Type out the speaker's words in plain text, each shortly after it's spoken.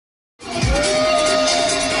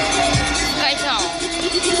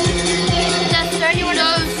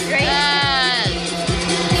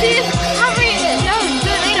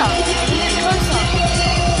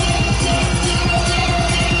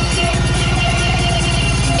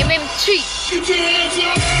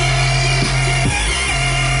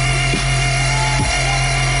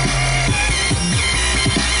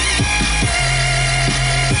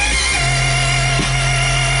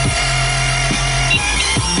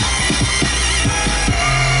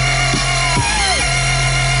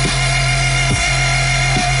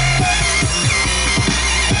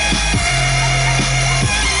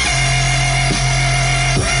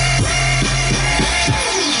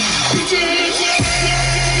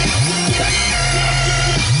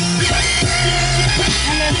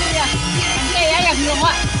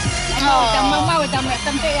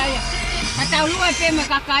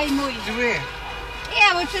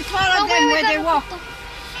Yeah, we should follow them where they walk.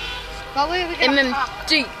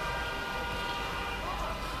 MMG.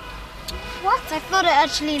 What? I thought it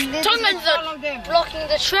actually lived. Tongues are blocking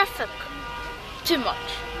the traffic too much.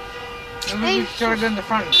 And we started in the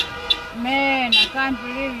front. Man, I can't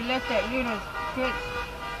believe you let that little kid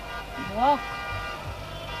walk.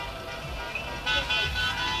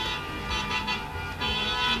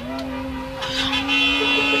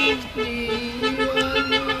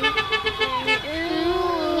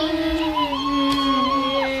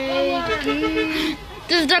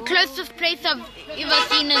 This is the closest place I've ever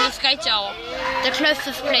seen in the sky tower. The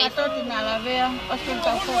closest place.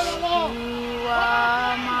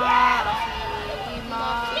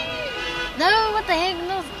 No, what the heck?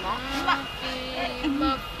 No, it's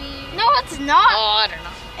not. No, it's not. Oh, I don't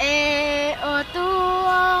know.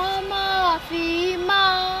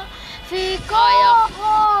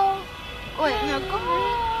 Wait, no, go.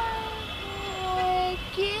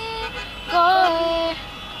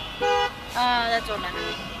 That's all I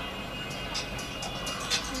know.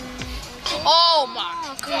 Oh my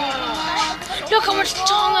god. Look how much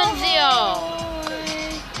tongue is there.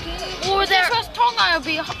 Or there was tongue will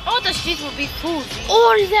be all the streets will be full.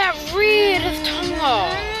 Or that red is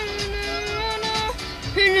tongue.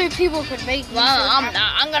 Who knew people could make these? Well,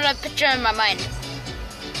 I'm gonna picture in my mind.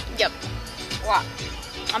 Yep. What?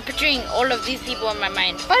 I'm picturing all of these people in my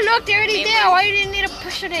mind. But look, they're already there. Why you didn't need to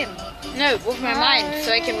picture them? No, with my mind,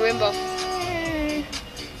 so I can remember.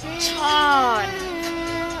 Ton.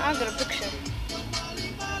 I've got a picture.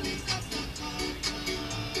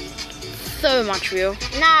 So much real.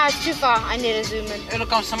 Nah, it's too far. I need to zoom in. It'll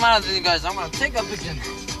come some out of you guys. I'm gonna take a picture.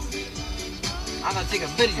 I'm gonna take a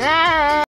video.